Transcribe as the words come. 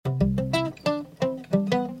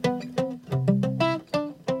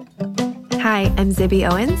Hi, I'm Zibby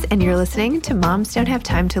Owens, and you're listening to Moms Don't Have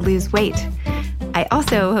Time to Lose Weight. I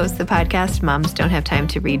also host the podcast Moms Don't Have Time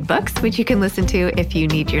to Read Books, which you can listen to if you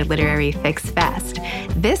need your literary fix fast.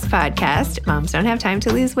 This podcast, Moms Don't Have Time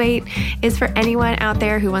to Lose Weight, is for anyone out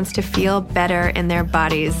there who wants to feel better in their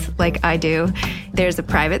bodies like I do. There's a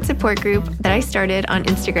private support group that I started on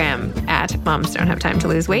Instagram at Moms Don't Have Time to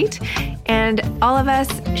Lose Weight. And all of us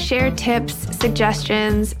share tips,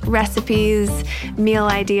 suggestions, recipes, meal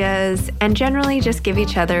ideas, and generally just give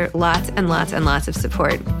each other lots and lots and lots of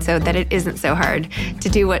support so that it isn't so hard to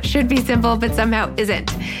do what should be simple but somehow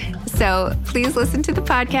isn't. So please listen to the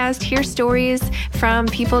podcast, hear stories from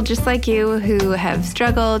people just like you who have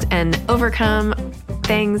struggled and overcome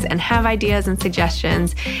things and have ideas and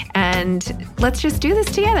suggestions. And let's just do this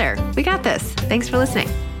together. We got this. Thanks for listening.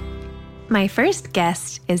 My first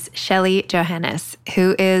guest is Shelley Johannes,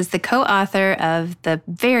 who is the co-author of the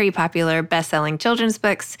very popular best-selling children's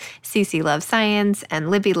books, Cece Loves Science and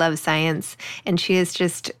Libby Loves Science, and she is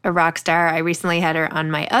just a rock star. I recently had her on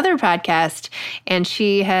my other podcast, and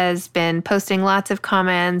she has been posting lots of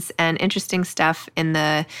comments and interesting stuff in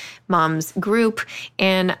the moms group,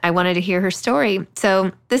 and I wanted to hear her story.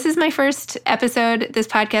 So this is my first episode. This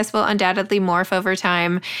podcast will undoubtedly morph over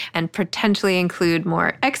time and potentially include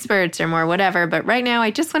more experts or more whatever. But right now,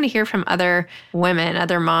 I just want to hear from other women,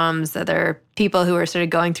 other moms, other people who are sort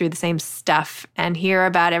of going through the same stuff and hear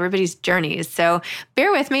about everybody's journeys. So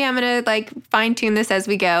bear with me. I'm going to fine tune this as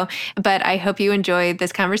we go. But I hope you enjoyed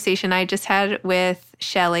this conversation I just had with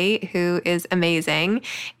Shelley, who is amazing.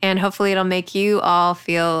 And hopefully it'll make you all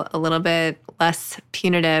feel a little bit less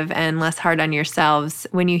punitive and less hard on yourselves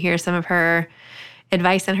when you hear some of her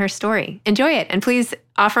advice and her story. Enjoy it. And please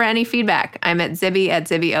offer any feedback. I'm at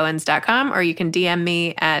zibby@zibbyowens.com, or you can DM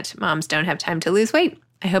me at Moms Don't Have Time to Lose Weight.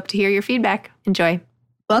 I hope to hear your feedback. Enjoy.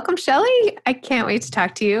 Welcome, Shelley. I can't wait to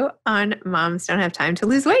talk to you on Moms Don't Have Time to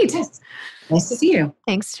Lose Weight. Yes. Nice to see you.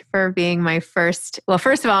 Thanks for being my first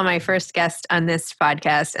guest on this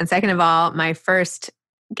podcast. And second of all, my first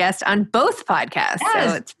guest on both podcasts. Yes.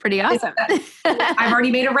 So it's pretty awesome. I've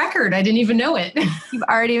already made a record. I didn't even know it. You've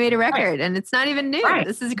already made a record, right. And it's not even new. Right.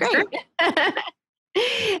 This is great.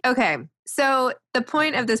 Okay. So the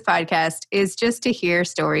point of this podcast is just to hear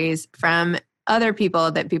stories from other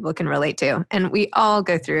people that people can relate to. And we all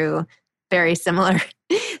go through very similar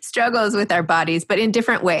struggles with our bodies, but in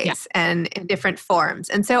different ways and in different forms.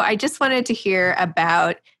 And so I just wanted to hear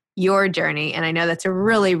about your journey. And I know that's a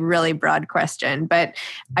really, really broad question, but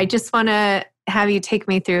I just want to have you take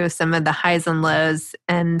me through some of the highs and lows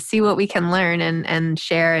and see what we can learn and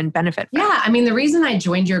share and benefit from. Yeah. I mean, the reason I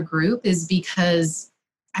joined your group is because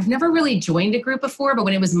I've never really joined a group before, but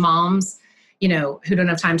when it was moms, who don't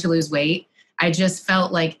have time to lose weight, I just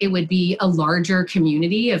felt like it would be a larger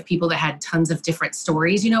community of people that had tons of different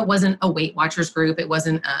stories. It wasn't a Weight Watchers group. It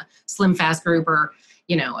wasn't a Slim Fast group or,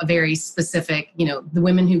 a very specific, the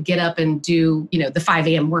women who get up and do, the 5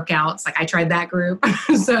 a.m. workouts. Like I tried that group.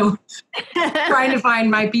 So trying to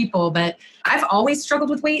find my people, but I've always struggled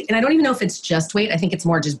with weight. And I don't even know if it's just weight. I think it's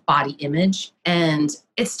more just body image. And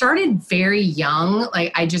it started very young.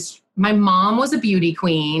 My mom was a beauty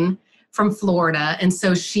queen from Florida. And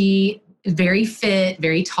so she very fit,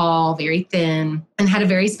 very tall, very thin, and had a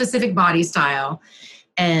very specific body style.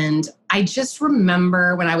 And I just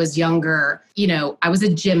remember when I was younger, I was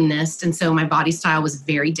a gymnast. And so my body style was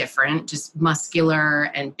very different, just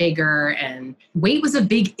muscular and bigger. And weight was a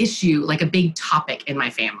big issue, like a big topic in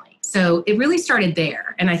my family. So it really started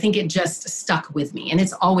there. And I think it just stuck with me. And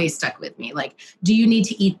it's always stuck with me. Like, do you need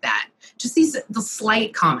to eat that? Just the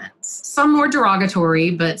slight comments, some more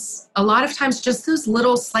derogatory, but a lot of times just those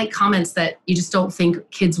little slight comments that you just don't think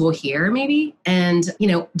kids will hear maybe. And,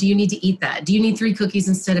 do you need to eat that? Do you need 3 cookies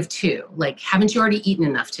instead of 2? Like, haven't you already eaten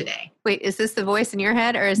enough today? Wait, is this the voice in your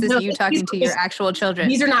head or is this you talking to your actual children?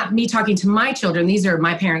 These are not me talking to my children. These are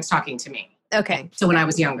my parents talking to me. Okay. So when I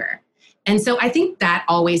was younger. And so I think that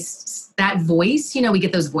voice, we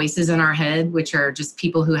get those voices in our head, which are just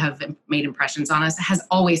people who have made impressions on us, has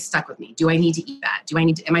always stuck with me. Do I need to eat that?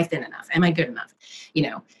 Am I thin enough? Am I good enough?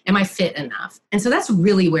 Am I fit enough? And so that's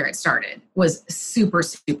really where it started, was super,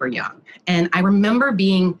 super young. And I remember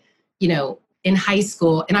being, in high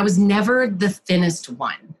school, and I was never the thinnest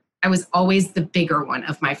one. I was always the bigger one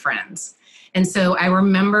of my friends. And so I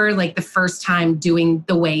remember the first time doing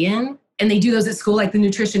the weigh-in. And they do those at school, like the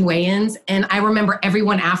nutrition weigh-ins. And I remember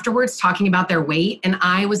everyone afterwards talking about their weight. And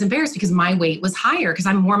I was embarrassed because my weight was higher because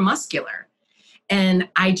I'm more muscular. And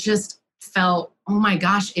I just felt, oh my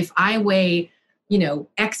gosh, if I weigh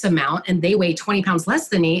X amount and they weigh 20 pounds less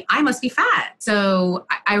than me, I must be fat. So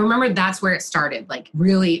I remember that's where it started, like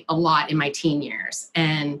really a lot in my teen years.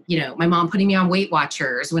 And, my mom putting me on Weight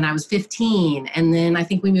Watchers when I was 15. And then I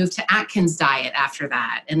think we moved to Atkins diet after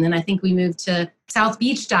that. And then I think we moved to South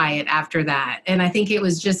Beach diet after that. And I think it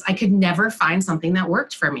was just, I could never find something that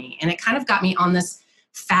worked for me. And it kind of got me on this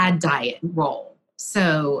fad diet roll.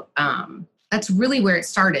 So, that's really where it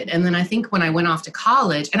started. And then I think when I went off to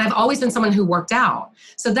college, and I've always been someone who worked out.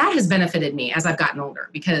 So that has benefited me as I've gotten older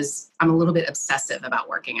because I'm a little bit obsessive about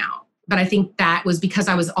working out. But I think that was because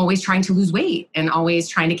I was always trying to lose weight and always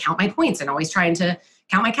trying to count my points and always trying to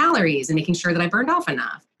count my calories and making sure that I burned off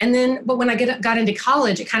enough. And then, but when I got into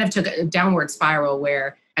college, it kind of took a downward spiral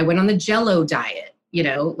where I went on the Jell-O diet,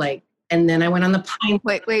 and then I went on the pine.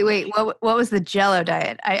 Wait. What was the Jell-O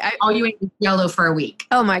diet? All you ate was Jell-O for a week.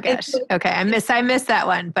 Oh my gosh. Okay. I missed that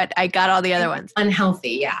one, but I got all the other ones.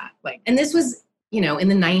 Unhealthy. Yeah. And this was, in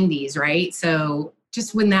the 90s, right? So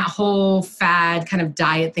just when that whole fad kind of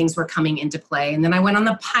diet things were coming into play. And then I went on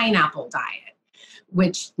the pineapple diet,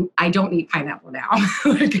 which I don't eat pineapple now.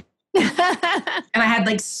 And I had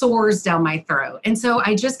like sores down my throat. And so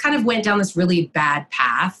I just kind of went down this really bad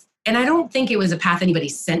path. And I don't think it was a path anybody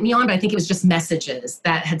sent me on, but I think it was just messages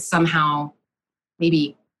that had somehow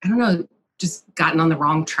maybe, just gotten on the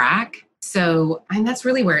wrong track. So, and that's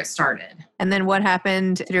really where it started. And then what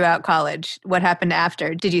happened throughout college? What happened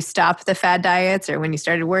after? Did you stop the fad diets or when you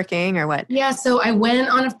started working or what? Yeah, so I went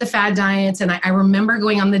on the fad diets and I remember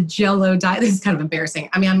going on the Jell-O diet. This is kind of embarrassing.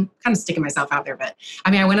 I'm kind of sticking myself out there, but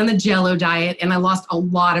I went on the Jell-O diet and I lost a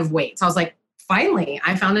lot of weight. So I was like, finally,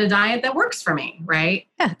 I found a diet that works for me, right?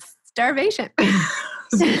 Yeah, starvation.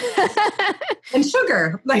 And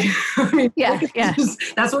sugar. Yeah.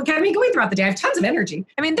 That's what kept me going throughout the day. I have tons of energy.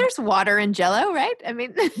 There's water in Jell-O, right?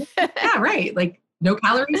 Yeah, right. No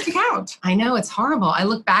calories to count. I know, it's horrible. I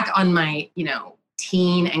look back on my,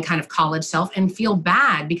 teen and kind of college self and feel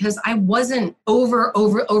bad because I wasn't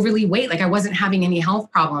overly weight. I wasn't having any health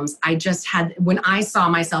problems. I just had, when I saw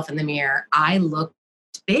myself in the mirror, I looked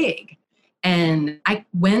big. And I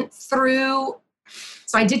went through,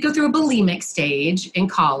 so I did go through a bulimic stage in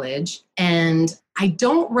college, and I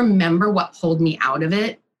don't remember what pulled me out of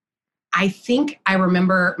it. I think I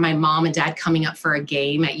remember my mom and dad coming up for a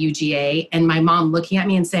game at UGA and my mom looking at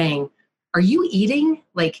me and saying, "Are you eating?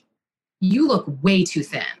 You look way too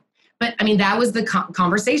thin." But that was the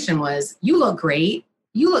conversation was, you look great.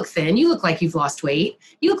 You look thin. You look like you've lost weight.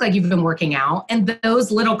 You look like you've been working out. And those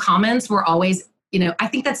little comments were always, I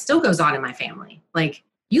think that still goes on in my family.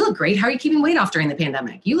 You look great. How are you keeping weight off during the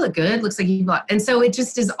pandemic? You look good. Looks like you've lost. And so it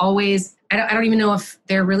just is always, I don't even know if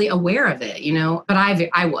they're really aware of it, but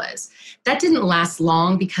I was. That didn't last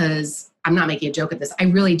long because I'm not making a joke of this. I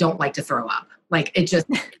really don't like to throw up. It just,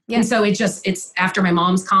 yeah. And so it's after my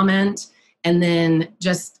mom's comment and then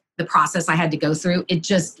just the process I had to go through, it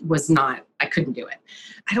just was not, I couldn't do it.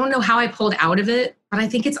 I don't know how I pulled out of it, but I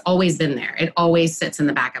think it's always been there. It always sits in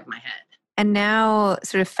the back of my head. And now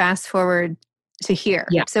sort of fast forward to here.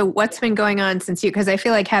 Yeah. So what's been going on since because I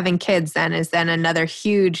feel like having kids is then another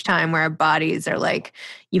huge time where our bodies are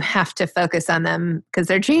you have to focus on them because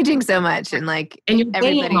they're changing so much and you're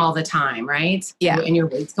weighing all the time, right? Yeah. And your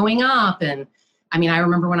weight's going up. And I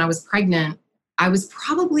remember when I was pregnant, I was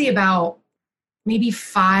probably about maybe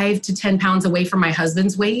 5 to 10 pounds away from my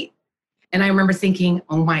husband's weight. And I remember thinking,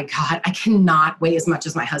 oh my God, I cannot weigh as much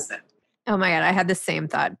as my husband. Oh my God, I had the same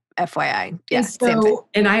thought, FYI. Yeah, and same thing.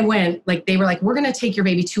 And I went, they were we're going to take your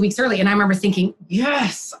baby 2 weeks early. And I remember thinking,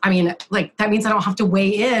 yes, that means I don't have to weigh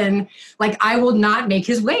in. I will not make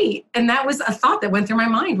his weight. And that was a thought that went through my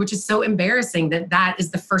mind, which is so embarrassing that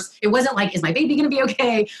is the first, it wasn't is my baby going to be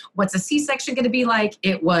okay? What's a C-section going to be like?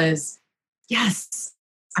 It was, yes,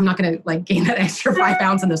 I'm not going to gain that extra 5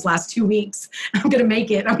 pounds in those last 2 weeks. I'm going to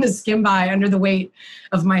make it. I'm going to skim by under the weight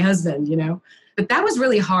of my husband, But that was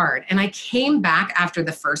really hard. And I came back after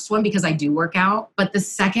the first one because I do work out. But the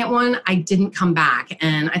second one, I didn't come back.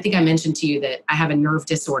 And I think I mentioned to you that I have a nerve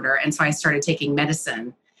disorder. And so I started taking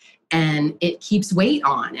medicine and it keeps weight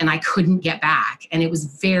on and I couldn't get back. And it was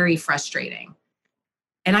very frustrating.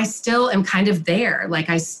 And I still am kind of there.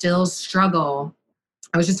 I still struggle.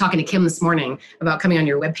 I was just talking to Kim this morning about coming on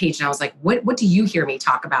your webpage. And I was like, what do you hear me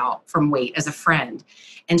talk about from weight as a friend?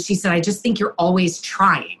 And she said, I just think you're always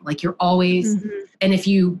trying. You're always, and if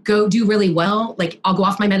you go do really well, I'll go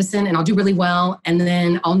off my medicine and I'll do really well. And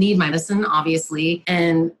then I'll need my medicine, obviously.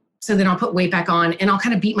 And so then I'll put weight back on and I'll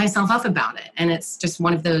kind of beat myself up about it. And it's just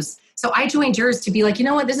one of those. So I joined yours to be you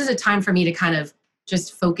know what, this is a time for me to kind of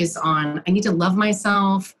just focus on, I need to love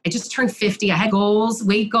myself. I just turned 50. I had goals,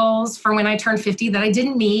 weight goals for when I turned 50 that I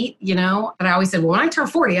didn't meet, but I always said, well, when I turn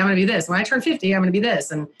 40, I'm going to be this. When I turn 50, I'm going to be this.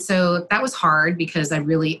 And so that was hard because I'm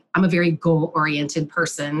a very goal oriented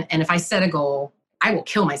person. And if I set a goal, I will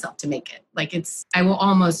kill myself to make it. Like it will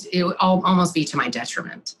almost be to my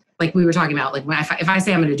detriment. Like we were talking about, like if I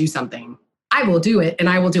say I'm going to do something, I will do it and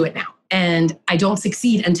I will do it now. And I don't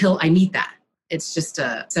succeed until I meet that. It's just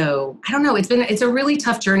so I don't know. It's a really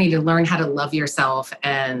tough journey to learn how to love yourself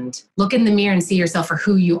and look in the mirror and see yourself for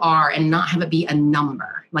who you are and not have it be a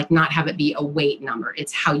number, like not have it be a weight number.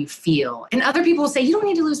 It's how you feel. And other people will say, you don't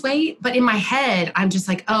need to lose weight. But in my head, I'm just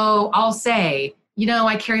like, I'll say,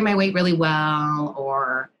 I carry my weight really well,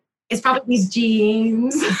 or it's probably these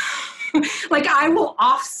jeans. Like I will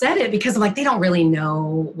offset it because I'm like, they don't really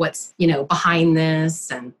know what's, behind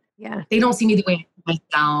this. And they don't see me the way I see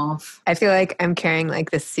myself. I feel like I'm carrying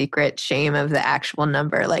like the secret shame of the actual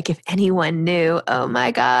number. Like if anyone knew, oh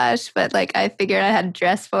my gosh, but like I figured I had to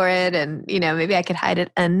dress for it and, maybe I could hide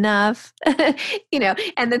it enough, and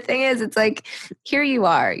the thing is, it's like, here you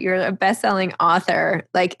are, you're a best-selling author,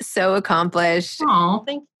 like so accomplished. Oh,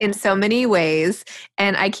 thank you. In so many ways.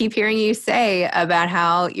 And I keep hearing you say about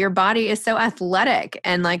how your body is so athletic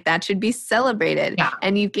and like that should be celebrated. Yeah.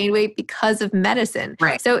 And you've gained weight because of medicine.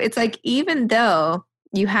 Right. So it's like, even though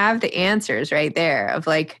you have the answers right there of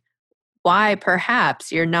like why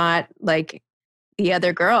perhaps you're not like the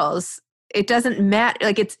other girls, it doesn't matter.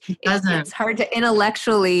 Like it's hard to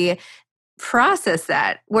intellectually process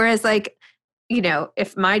that. Whereas like,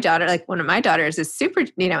 if my daughter, like one of my daughters is super,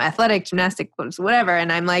 athletic, gymnastic, whatever. And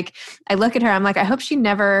I'm like, I look at her, I'm like, I hope she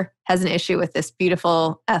never has an issue with this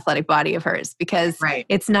beautiful athletic body of hers because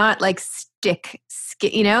it's not like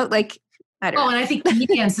like, I don't know. And I think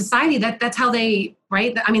media and society, that's how they,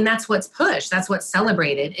 right? I mean, that's what's pushed. That's what's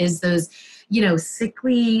celebrated is those,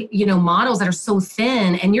 sickly, models that are so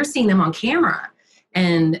thin and you're seeing them on camera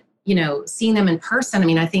and, seeing them in person. I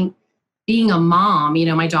mean, I think, being a mom,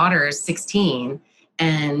 my daughter is 16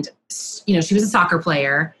 and, she was a soccer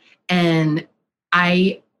player. And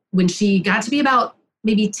when she got to be about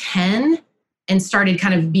maybe 10 and started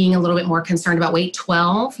kind of being a little bit more concerned about weight,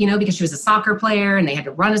 12, because she was a soccer player and they had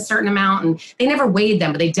to run a certain amount and they never weighed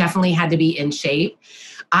them, but they definitely had to be in shape.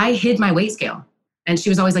 I hid my weight scale. And she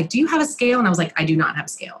was always like, do you have a scale? And I was like, I do not have a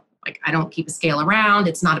scale. Like, I don't keep a scale around.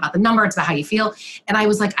 It's not about the number. It's about how you feel. And I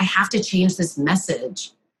was like, I have to change this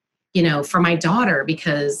message for my daughter,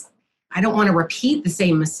 because I don't want to repeat the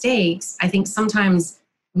same mistakes. I think sometimes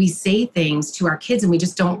we say things to our kids and we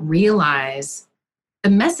just don't realize the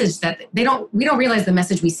message that we don't realize the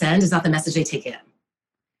message we send is not the message they take in.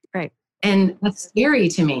 Right. And that's scary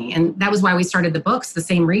to me. And that was why we started the books, the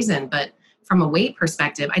same reason. But from a weight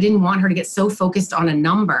perspective, I didn't want her to get so focused on a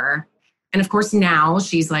number. And of course, now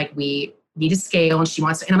she's like, we need a scale and she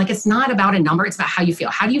wants to, and I'm like, it's not about a number. It's about how you feel.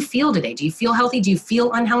 How do you feel today? Do you feel healthy? Do you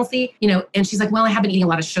feel unhealthy? And she's like, well, I have been eating a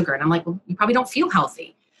lot of sugar. And I'm like, well, you probably don't feel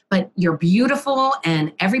healthy, but you're beautiful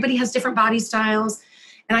and everybody has different body styles.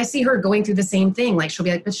 And I see her going through the same thing. Like she'll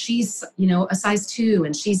be like, but she's, a size 2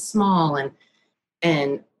 and she's small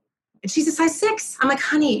and she's a size 6. I'm like,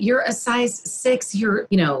 honey, you're a size 6. You're,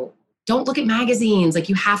 don't look at magazines. Like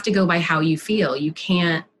you have to go by how you feel. You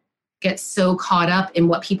can't get so caught up in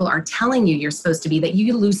what people are telling you you're supposed to be that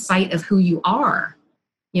you lose sight of who you are,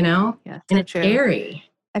 Yeah, and it's scary.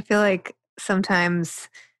 I feel like sometimes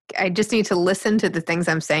I just need to listen to the things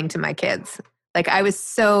I'm saying to my kids. Like I was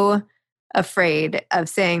so afraid of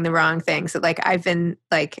saying the wrong things. So like I've been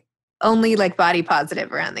like only like body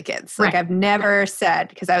positive around the kids. Like I've never said,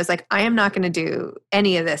 because I was like, I am not going to do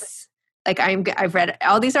any of this. Like I've read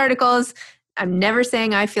all these articles. I'm never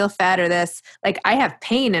saying I feel fat or this. Like I have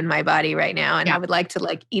pain in my body right now and I would like to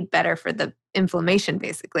like eat better for the inflammation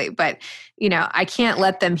basically. But, I can't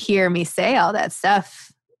let them hear me say all that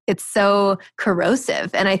stuff. It's so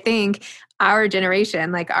corrosive. And I think our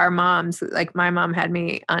generation, like our moms, like my mom had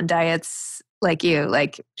me on diets like you,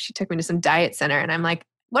 like she took me to some diet center and I'm like,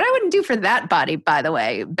 what I wouldn't do for that body, by the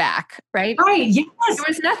way, back, right? Right, yes. There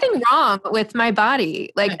was nothing wrong with my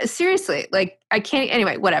body. Like, seriously, like, I can't,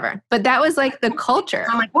 anyway, whatever. But that was like the culture.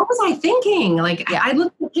 I'm like, what was I thinking? Like, I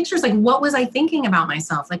looked at the pictures, like, what was I thinking about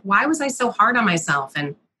myself? Like, why was I so hard on myself?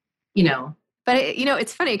 And, But,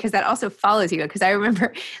 it's funny because that also follows you. Because I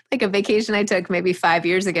remember like a vacation I took maybe 5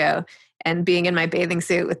 years ago and being in my bathing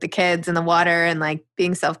suit with the kids in the water and like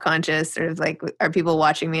being self-conscious, sort of like, are people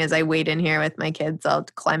watching me as I wade in here with my kids all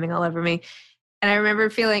climbing all over me? And I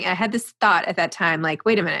remember feeling, I had this thought at that time, like,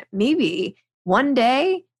 wait a minute, maybe one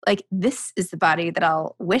day, like this is the body that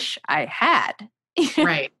I'll wish I had.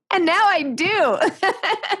 Right. And now I do.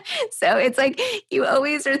 So it's like you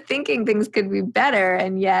always are thinking things could be better.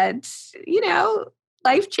 And yet,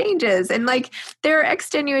 life changes. And like there are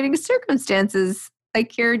extenuating circumstances,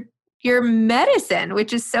 like your medicine,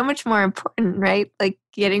 which is so much more important, right? Like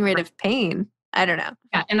getting rid of pain. I don't know.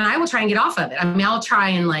 Yeah, and I will try and get off of it. I'll try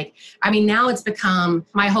and now it's become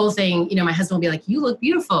my whole thing. My husband will be like, "You look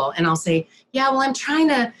beautiful." And I'll say, "Yeah, well, I'm trying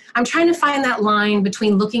to find that line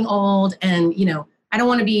between looking old and, I don't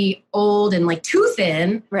want to be old and like too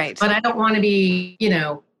thin, right? But I don't want to be,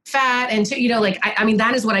 fat and too,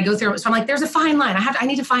 that is what I go through. So I'm like, there's a fine line. I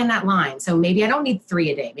need to find that line. So maybe I don't need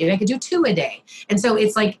 3 a day. Maybe I could do 2 a day. And so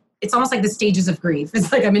it's like, it's almost like the stages of grief.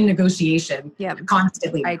 It's like I'm in negotiation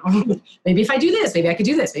constantly. Maybe if I do this, maybe I could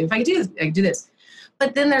do this. Maybe if I could do this, I could do this.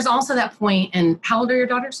 But then there's also that point. And how old are your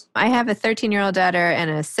daughters? I have a 13-year-old daughter and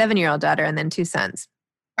a 7-year-old daughter and then 2 sons.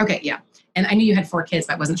 Okay, yeah. And I knew you had 4 kids,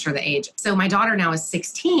 but I wasn't sure the age. So my daughter now is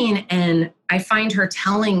 16, and I find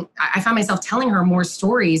myself telling her more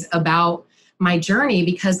stories about my journey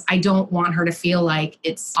because I don't want her to feel like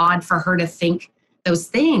it's odd for her to think those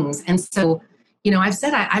things. And so, I've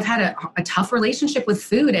said I've had a tough relationship with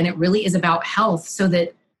food, and it really is about health so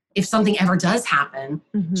that if something ever does happen,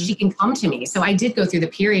 she can come to me. So I did go through the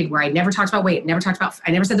period where I never talked about weight, I never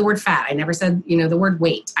said the word fat. I never said, the word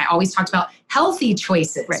weight. I always talked about healthy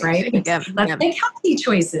choices, right? Let's make healthy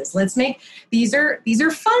choices. Let's make, these are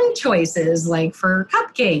fun choices, like for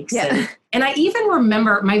cupcakes. Yeah. And I even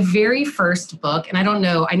remember my very first book, and I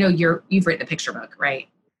know you've written a picture book, right?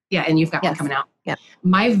 Yeah. And you've got one coming out. Yeah.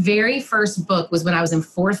 My very first book was when I was in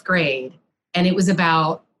 4th grade, and it was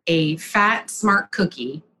about a fat, smart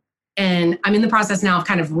cookie. And I'm in the process now of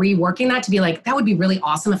kind of reworking that to be like, that would be really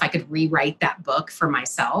awesome if I could rewrite that book for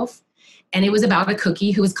myself. And it was about a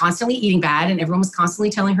cookie who was constantly eating bad, and everyone was constantly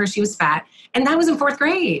telling her she was fat. And that was in 4th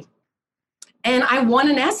grade. And I won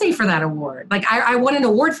an essay for that award. Like I won an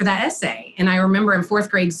award for that essay. And I remember in 4th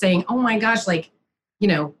grade saying, oh my gosh,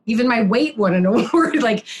 even my weight won an award.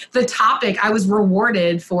 Like the topic, I was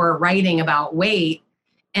rewarded for writing about weight.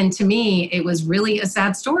 And to me, it was really a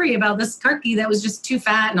sad story about this cookie that was just too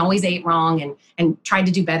fat and always ate wrong and tried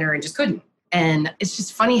to do better and just couldn't. And it's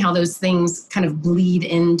just funny how those things kind of bleed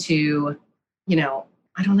into,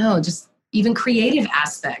 I don't know, just even creative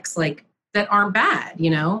aspects like that aren't bad,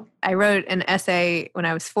 I wrote an essay when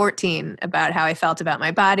I was 14 about how I felt about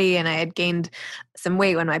my body, and I had gained some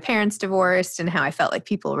weight when my parents divorced, and how I felt like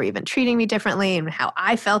people were even treating me differently and how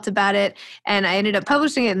I felt about it. And I ended up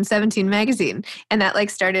publishing it in 17 magazine. And that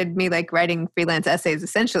started me writing freelance essays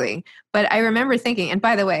essentially. But I remember thinking, and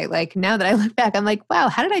by the way, now that I look back, I'm like, wow,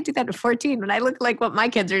 how did I do that at 14 when I look like what my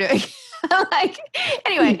kids are doing?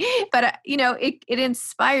 Anyway, but it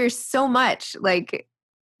inspires so much,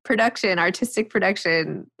 production, artistic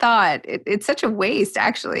production, thought. It's such a waste,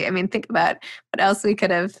 actually. I mean, think about what else we could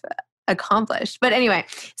have accomplished. But anyway,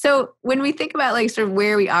 so when we think about sort of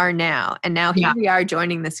where we are now, and now here we are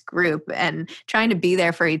joining this group and trying to be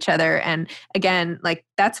there for each other. And again,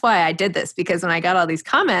 that's why I did this, because when I got all these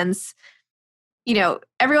comments,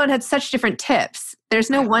 everyone had such different tips. There's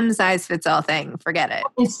no one size fits all thing. Forget it.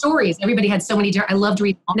 And stories. Everybody had so many. I loved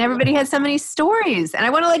reading. And everybody has so many stories, and I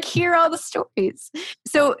want to hear all the stories.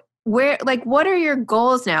 So what are your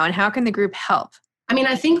goals now, and how can the group help? I mean,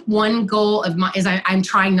 I think one goal of mine is I'm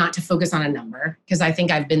trying not to focus on a number, because I think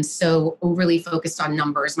I've been so overly focused on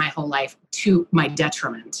numbers my whole life to my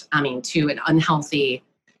detriment. I mean, to an unhealthy,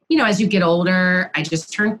 as you get older, I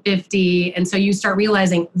just turned 50. And so you start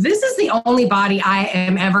realizing this is the only body I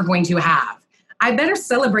am ever going to have. I better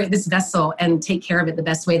celebrate this vessel and take care of it the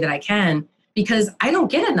best way that I can, because I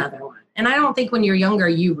don't get another one. And I don't think when you're younger,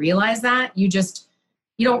 you realize that. You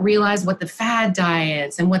don't realize what the fad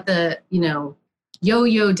diets and what the,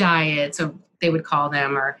 yo-yo diets, or they would call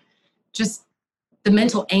them, or just the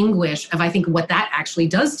mental anguish of, I think, what that actually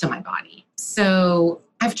does to my body. So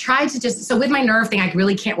I've tried to so with my nerve thing, I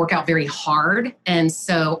really can't work out very hard. And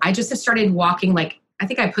so I just have started walking, I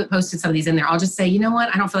think I posted some of these in there. I'll just say, you know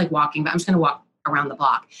what? I don't feel like walking, but I'm just going to walk around the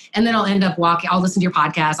block. And then I'll end up walking. I'll listen to your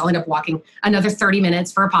podcast. I'll end up walking another 30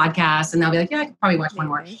 minutes for a podcast. And I'll be like, yeah, I could probably watch one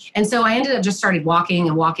more. And so I ended up just started walking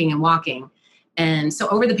and walking and walking. And so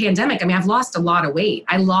over the pandemic, I've lost a lot of weight.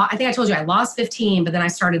 I think I told you I lost 15, but then I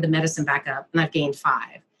started the medicine back up and I've gained 5.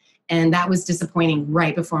 And that was disappointing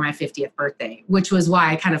right before my 50th birthday, which was why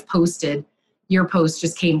I kind of posted. Your post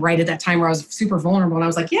just came right at that time where I was super vulnerable. And I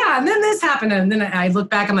was like, yeah, and then this happened. And then I look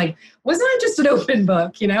back, I'm like, wasn't I just an open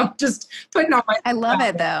book, just putting on my... I love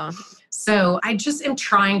it though. So I just am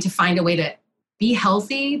trying to find a way to be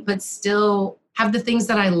healthy, but still have the things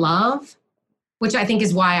that I love, which I think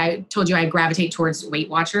is why I told you I gravitate towards Weight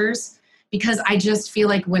Watchers, because I just feel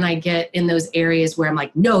like when I get in those areas where I'm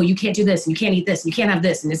like, no, you can't do this and you can't eat this and you can't have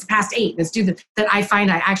this and it's past 8, let's do this, that I find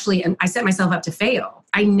I set myself up to fail.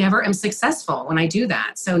 I never am successful when I do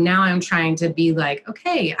that. So now I'm trying to be like,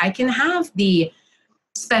 okay, I can have the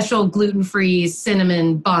special gluten-free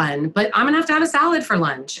cinnamon bun, but I'm gonna have to have a salad for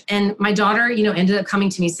lunch. And my daughter, ended up coming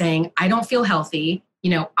to me saying, I don't feel healthy.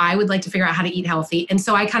 I would like to figure out how to eat healthy. And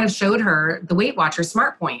so I kind of showed her the Weight Watcher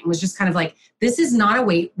Smart Point and was just kind of like, this is not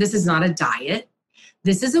a diet.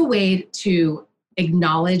 This is a way to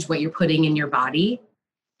acknowledge what you're putting in your body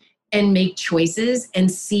and make choices and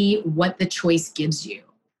see what the choice gives you.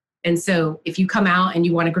 And so if you come out and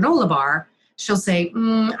you want a granola bar, she'll say,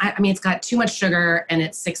 it's got too much sugar and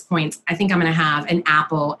it's 6 points. I think I'm going to have an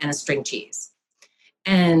apple and a string cheese.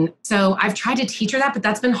 And so I've tried to teach her that, but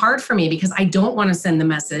that's been hard for me because I don't want to send the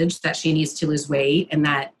message that she needs to lose weight and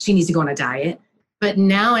that she needs to go on a diet. But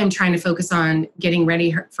now I'm trying to focus on getting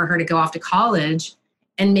ready for her to go off to college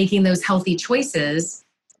and making those healthy choices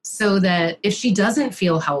so that if she doesn't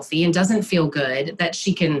feel healthy and doesn't feel good, that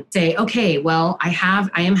she can say, okay, well, I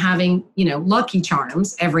am having, Lucky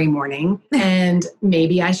Charms every morning and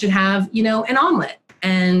maybe I should have, an omelet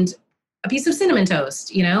and a piece of cinnamon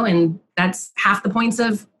toast, and that's half the points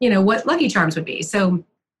of, what Lucky Charms would be. So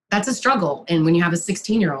that's a struggle. And when you have a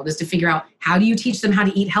 16-year-old is to figure out how do you teach them how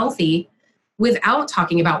to eat healthy without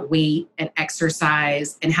talking about weight and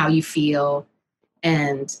exercise and how you feel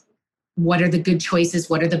and what are the good choices?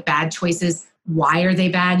 What are the bad choices? Why are they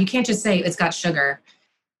bad? You can't just say it's got sugar.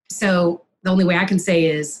 So the only way I can say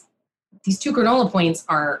is these 2 granola points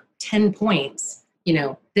are 10 points.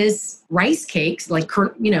 This rice cake, like,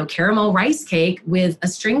 caramel rice cake with a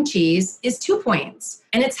string cheese is 2 points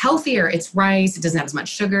and it's healthier. It's rice. It doesn't have as much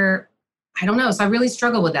sugar. I don't know. So I really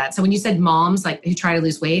struggle with that. So when you said moms, like who try to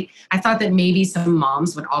lose weight, I thought that maybe some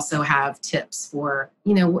moms would also have tips for,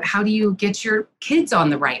 how do you get your kids on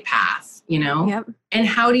the right path, Yep. And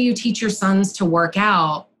how do you teach your sons to work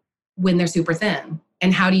out when they're super thin?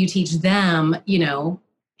 And how do you teach them,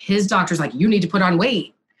 his doctor's like, you need to put on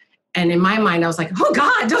weight. And in my mind, I was like, oh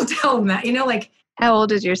God, don't tell him that, How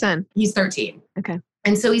old is your son? He's 13. Okay.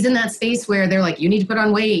 And so he's in that space where they're like, you need to put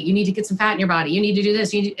on weight. You need to get some fat in your body. You need to do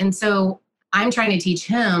this. And so I'm trying to teach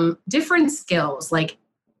him different skills, like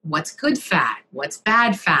what's good fat, what's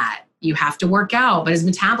bad fat. You have to work out, but his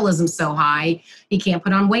metabolism's so high, he can't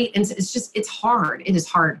put on weight. And it's hard. It is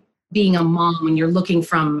hard being a mom when you're looking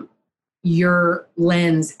from your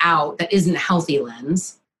lens out that isn't a healthy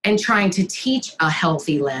lens and trying to teach a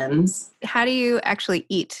healthy lens. How do you actually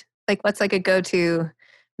eat? Like, what's like a go-to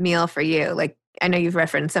meal for you? Like, I know you've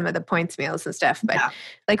referenced some of the points meals and stuff, but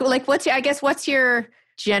like what's your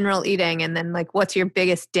general eating? And then like, what's your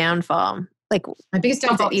biggest downfall? Like my biggest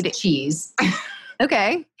downfall is cheese.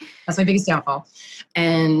 Okay. That's my biggest downfall.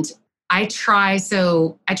 And I try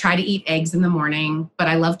to eat eggs in the morning, but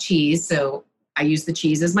I love cheese. So I use the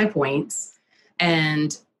cheese as my points.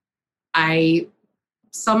 And I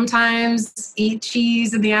sometimes eat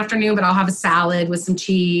cheese in the afternoon, but I'll have a salad with some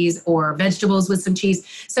cheese or vegetables with some cheese.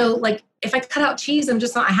 So like if I cut out cheese, I'm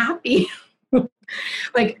just not happy.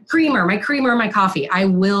 Like my coffee. I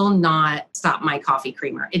will not stop my coffee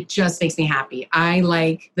creamer. It just makes me happy. I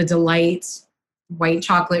like the Delight white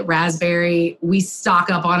chocolate raspberry. We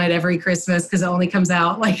stock up on it every Christmas because it only comes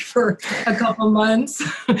out like for a couple months.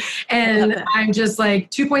 And I'm just like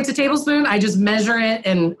 2 points a tablespoon. I just measure it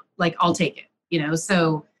and like, I'll take it,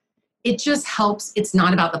 so it just helps. It's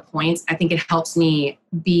not about the points. I think it helps me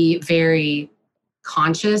be very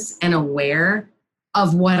conscious and aware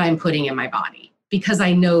of what I'm putting in my body, because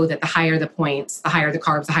I know that the higher the points, the higher the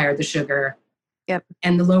carbs, the higher the sugar. Yep.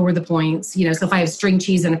 And the lower the points, so if I have string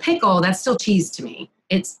cheese and a pickle, that's still cheese to me.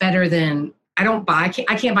 It's better than, I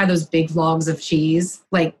can't buy those big logs of cheese.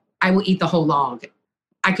 Like I will eat the whole log.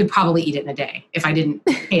 I could probably eat it in a day if I didn't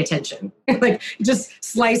pay attention. Like just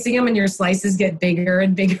slicing them and your slices get bigger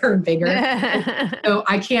and bigger and bigger. So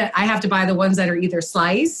I have to buy the ones that are either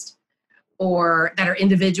sliced or that are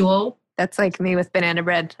individual. That's like me with banana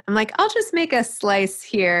bread. I'm like, I'll just make a slice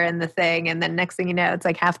here in the thing. And then next thing you know, it's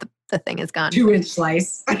like half the thing is gone. 2-inch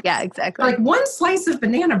slice. Yeah, exactly. Like one slice of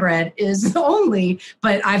banana bread is only,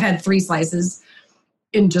 but I've had 3 slices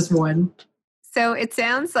in just one. So it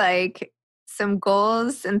sounds like some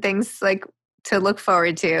goals and things like to look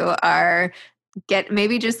forward to are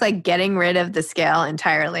maybe just like getting rid of the scale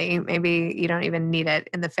entirely. Maybe you don't even need it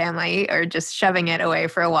in the family, or just shoving it away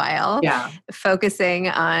for a while. Yeah. Focusing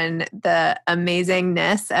on the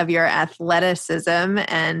amazingness of your athleticism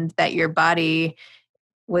and that your body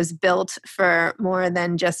was built for more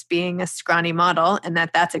than just being a scrawny model, and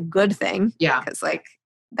that's a good thing. Yeah. Because like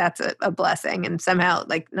that's a blessing. And somehow,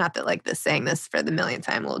 like, not that like this saying this for the millionth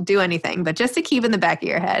time will do anything, but just to keep in the back of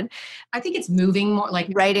your head, I think it's moving more like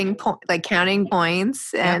writing, like counting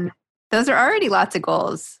points. And Yep. those are already lots of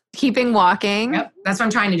goals. Keeping walking. Yep. That's what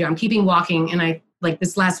I'm trying to do. I'm keeping walking. And I like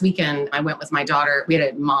this last weekend, I went with my daughter. We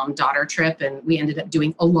had a mom-daughter trip and we ended up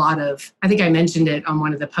doing a lot of, I think I mentioned it on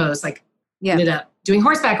one of the posts, like ended up doing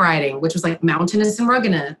horseback riding, which was like mountainous and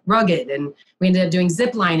rugged. And we ended up doing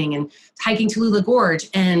zip lining and hiking Tallulah Gorge.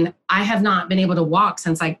 And I have not been able to walk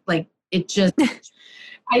since I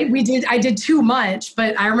did too much,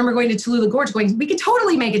 but I remember going to Tallulah Gorge going, we could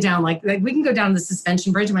totally make it down. Like we can go down the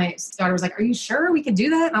suspension bridge. And my daughter was like, are you sure we could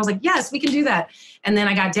do that? And I was like, yes, we can do that. And then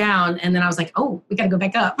I got down and then I was like, oh, we got to go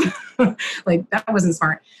back up. Like that wasn't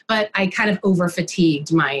smart, but I kind of over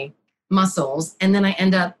fatigued my muscles. And then I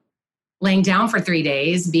end up laying down for 3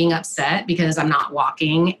 days, being upset because I'm not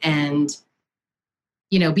walking and,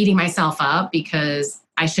 beating myself up because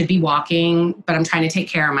I should be walking, but I'm trying to take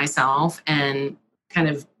care of myself and kind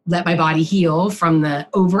of let my body heal from the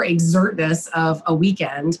overexertness of a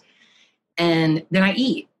weekend. And then I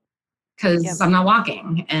eat because I'm not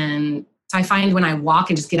walking. And so I find when I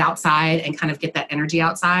walk and just get outside and kind of get that energy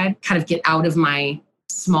outside, kind of get out of my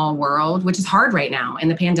small world, which is hard right now in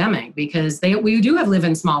the pandemic because we do live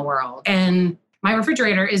in small world. And my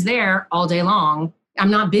refrigerator is there all day long.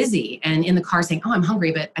 I'm not busy and in the car saying, oh, I'm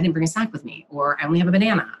hungry, but I didn't bring a snack with me, or I only have a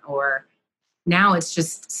banana, or now it's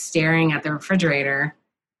just staring at the refrigerator,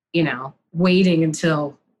 waiting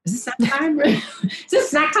until, is this snack time? Is this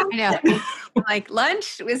snack time? I know. Like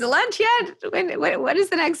lunch? Is it lunch yet? What is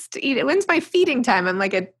the next eat? When's my feeding time? I'm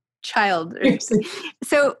like a child.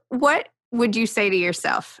 So what would you say to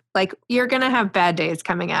yourself? Like, you're going to have bad days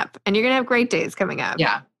coming up and you're going to have great days coming up.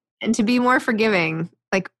 Yeah. And to be more forgiving,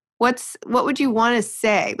 like, what would you want to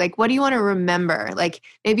say? Like, what do you want to remember? Like,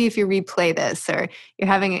 maybe if you replay this or you're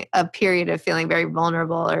having a period of feeling very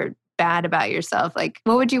vulnerable or bad about yourself, like,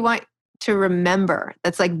 what would you want to remember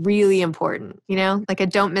that's like really important, like a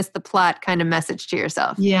don't miss the plot kind of message to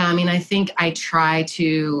yourself? Yeah. I mean, I think I try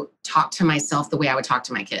to talk to myself the way I would talk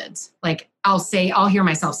to my kids. Like I'll hear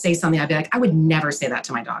myself say something. I'd be like, I would never say that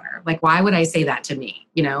to my daughter. Like, why would I say that to me?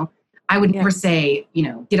 I would never say,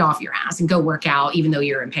 get off your ass and go work out, even though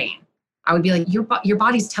you're in pain. I would be like, your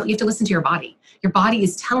body's you have to listen to your body. Your body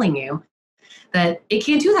is telling you that it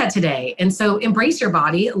can't do that today. And so embrace your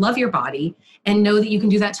body, love your body, and know that you can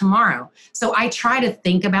do that tomorrow. So I try to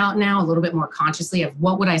think about now a little bit more consciously of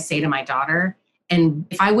what would I say to my daughter? And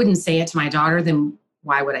if I wouldn't say it to my daughter, then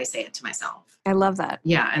why would I say it to myself? I love that.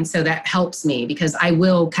 Yeah. And so that helps me because I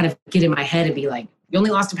will kind of get in my head and be like, you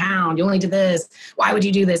only lost a pound, you only did this. Why would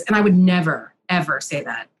you do this? And I would never, ever say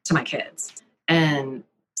that to my kids. And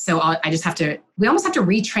so we almost have to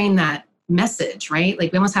retrain that message, right?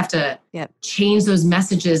 Like we almost have to change those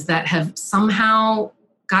messages that have somehow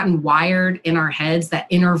gotten wired in our heads, that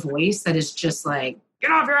inner voice that is just like,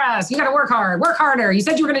 get off your ass. You got to work hard, work harder. You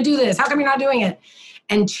said you were going to do this. How come you're not doing it?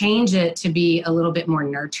 And change it to be a little bit more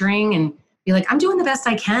nurturing and be like, I'm doing the best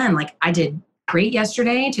I can. Like I did great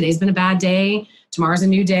yesterday. Today's been a bad day. Tomorrow's a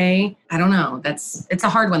new day. I don't know. It's a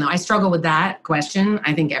hard one though. I struggle with that question,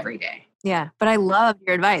 I think, every day. Yeah. But I love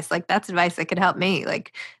your advice. Like that's advice that could help me.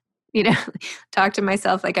 Like, talk to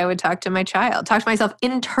myself like I would talk to my child, talk to myself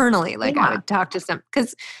internally like I would talk to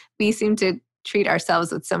because we seem to treat ourselves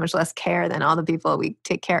with so much less care than all the people we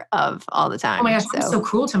take care of all the time. Oh my gosh, I'm so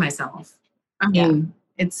cruel to myself. I mean,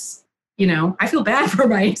 it's, I feel bad for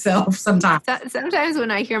myself sometimes. Sometimes when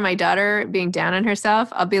I hear my daughter being down on herself,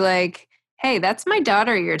 I'll be like, hey, that's my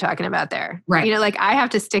daughter you're talking about there. Right. Like I have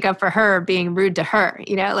to stick up for her being rude to her,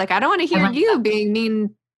 like I don't want to hear you being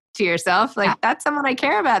mean to yourself. Like that's someone I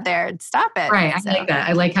care about there. Stop it. Right. I like that.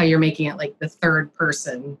 I like how you're making it like the third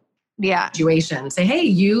person situation. Say, hey,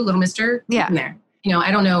 you little mister. Yeah. In there.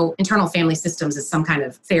 I don't know. Internal family systems is some kind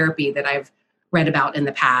of therapy that I've read about in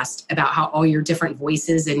the past about how all your different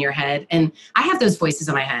voices in your head. And I have those voices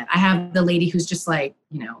in my head. I have the lady who's just like,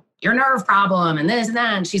 your nerve problem and this and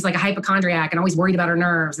that. And she's like a hypochondriac and always worried about her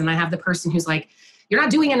nerves. And I have the person who's like, you're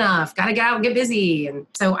not doing enough. Got to get out, get busy. And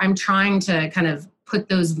so I'm trying to kind of put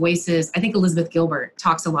those voices. I think Elizabeth Gilbert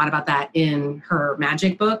talks a lot about that in her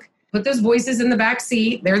magic book. Put those voices in the back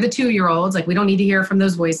seat. They're the 2-year-olds. Like we don't need to hear from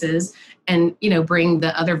those voices and, bring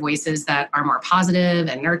the other voices that are more positive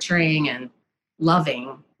and nurturing and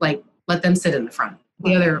loving, like let them sit in the front.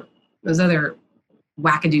 Those other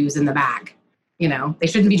wackadoos in the back, they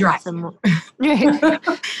shouldn't be driving.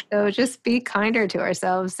 Right. So just be kinder to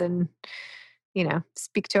ourselves and,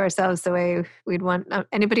 speak to ourselves the way we'd want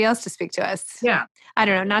anybody else to speak to us. Yeah. I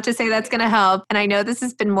don't know, not to say that's going to help. And I know this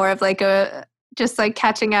has been more of like a just like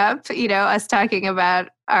catching up, us talking about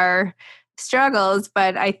our struggles,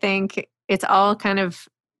 but I think it's all kind of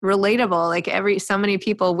relatable. Like so many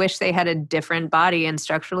people wish they had a different body and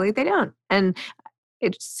structurally they don't. And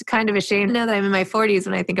it's kind of a shame now that I'm in my 40s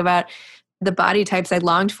when I think about the body types I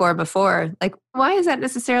longed for before. Like, why is that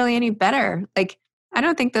necessarily any better? Like, I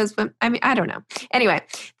don't think those, I don't know. Anyway,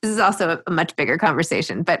 this is also a much bigger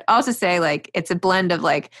conversation, but also say like, it's a blend of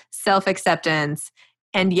like self-acceptance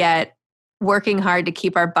and yet working hard to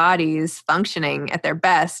keep our bodies functioning at their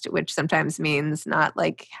best, which sometimes means not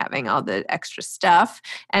like having all the extra stuff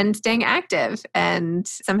and staying active and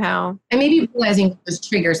somehow. And maybe realizing what those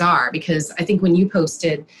triggers are, because I think when you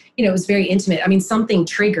posted, it was very intimate. I mean, something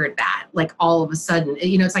triggered that, like all of a sudden,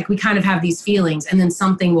 it's like we kind of have these feelings and then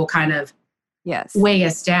something will kind of weigh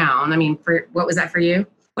us down. I mean, what was that for you?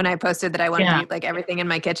 When I posted that I wanted to eat like everything in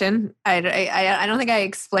my kitchen, I don't think I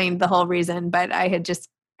explained the whole reason, but I had just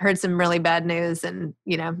heard some really bad news and,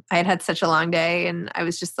 I had such a long day and I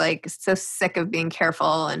was just like so sick of being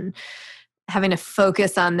careful and having to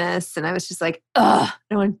focus on this. And I was just like, I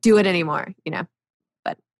don't want to do it anymore,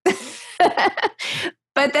 but,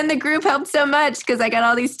 but then the group helped so much because I got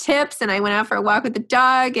all these tips and I went out for a walk with the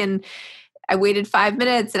dog and I waited 5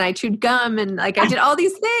 minutes and I chewed gum and like I did all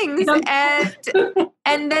these things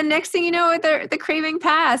and then next thing you know, the craving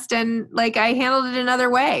passed and like I handled it another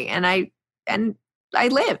way and I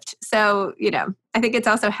lived. So, I think it's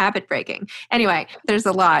also habit breaking. Anyway, there's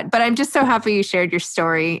a lot, but I'm just so happy you shared your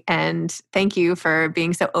story and thank you for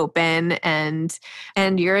being so open and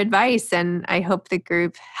your advice. And I hope the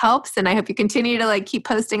group helps and I hope you continue to like keep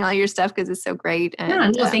posting all your stuff because it's so great.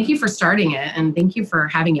 And thank you for starting it and thank you for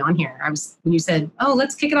having me on here. When you said,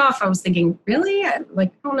 let's kick it off, I was thinking, really? Like,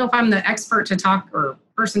 I don't know if I'm the expert to talk or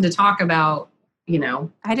person to talk about.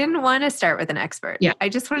 I didn't want to start with an expert. Yeah. I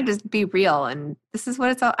just wanted to be real. And this is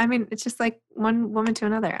what it's all, it's just like one woman to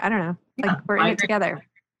another. I don't know. Like we're in it together.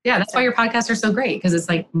 Yeah. That's why your podcasts are so great. Cause it's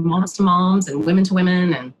like moms to moms and women to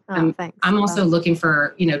women. And I'm also looking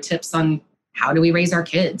for, tips on how do we raise our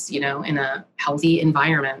kids, in a healthy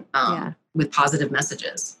environment with positive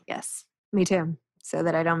messages. Yes. Me too. So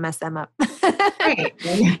that I don't mess them up. Right.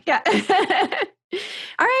 Yeah.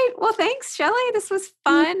 All right. Well, thanks, Shelley. This was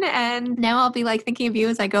fun. And now I'll be like thinking of you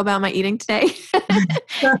as I go about my eating today.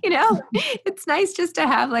 It's nice just to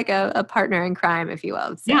have like a partner in crime, if you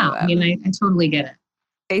will. So, I totally get it.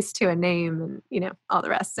 Face to a name and, all the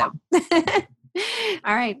rest. So,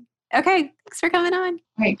 all right. Okay. Thanks for coming on. All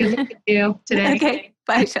right. Good luck with you today. Okay.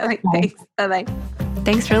 Bye, Shelley. Thanks. Bye-bye.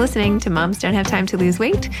 Thanks for listening to Moms Don't Have Time to Lose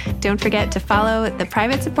Weight. Don't forget to follow the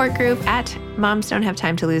private support group at Moms Don't Have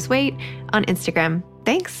Time to Lose Weight on Instagram.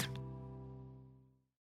 Thanks.